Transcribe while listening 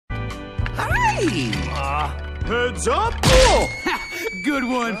Hey! Heads up! Oh! Good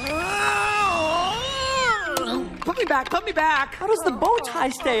one. Put me back, put me back! How does the bow tie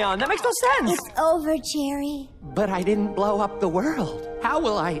stay on? That makes no sense! It's over, Jerry. But I didn't blow up the world. How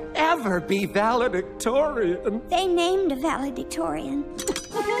will I ever be valedictorian? They named a valedictorian.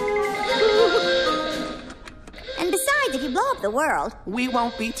 And besides, if you blow up the world... We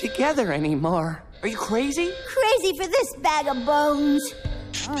won't be together anymore. Are you crazy? Crazy for this bag of bones.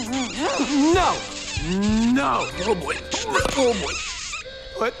 No! No! Oh boy. Oh boy.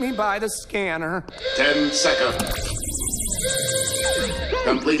 Put me by the scanner. 10 seconds.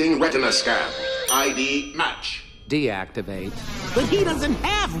 Completing retina scan. ID match. Deactivate. But he doesn't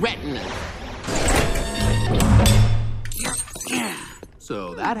have retina.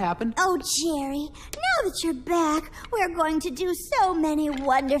 So that happened. Oh, Jerry, now that you're back, we're going to do so many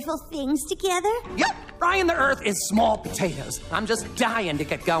wonderful things together. Yep, Ryan the Earth is small potatoes. I'm just dying to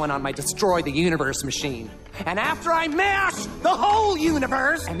get going on my Destroy the Universe machine. And after I mash the whole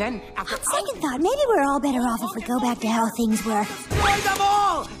universe, and then after... On second thought, maybe we're all better off if we go back to how things were. Destroy them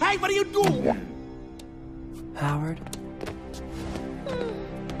all! Hey, what are you doing? Howard?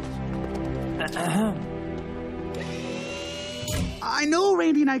 I know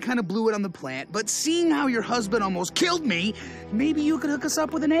Randy and I kind of blew it on the plant, but seeing how your husband almost killed me, maybe you could hook us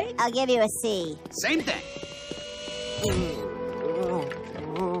up with an A? I'll give you a C. Same thing.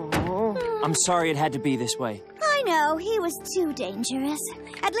 I'm sorry it had to be this way. I know, he was too dangerous.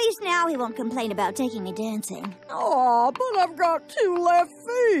 At least now he won't complain about taking me dancing. Oh, but I've got 2 left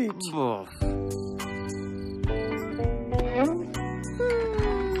feet.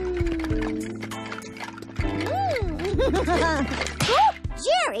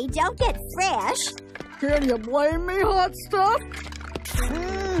 Jerry, don't get fresh. Can you blame me, hot stuff?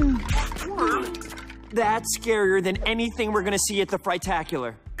 That's scarier than anything we're gonna see at the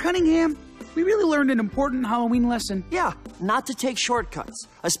Frigtacular. Cunningham, we really learned an important Halloween lesson. Yeah, not to take shortcuts,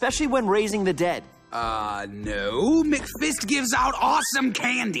 especially when raising the dead. No. McFist gives out awesome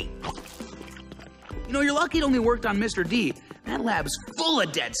candy. You know, you're lucky it only worked on Mr. D. That lab's full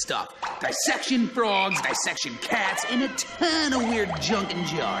of dead stuff. Dissection frogs, dissection cats, and a ton of weird junk in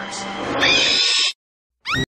jars.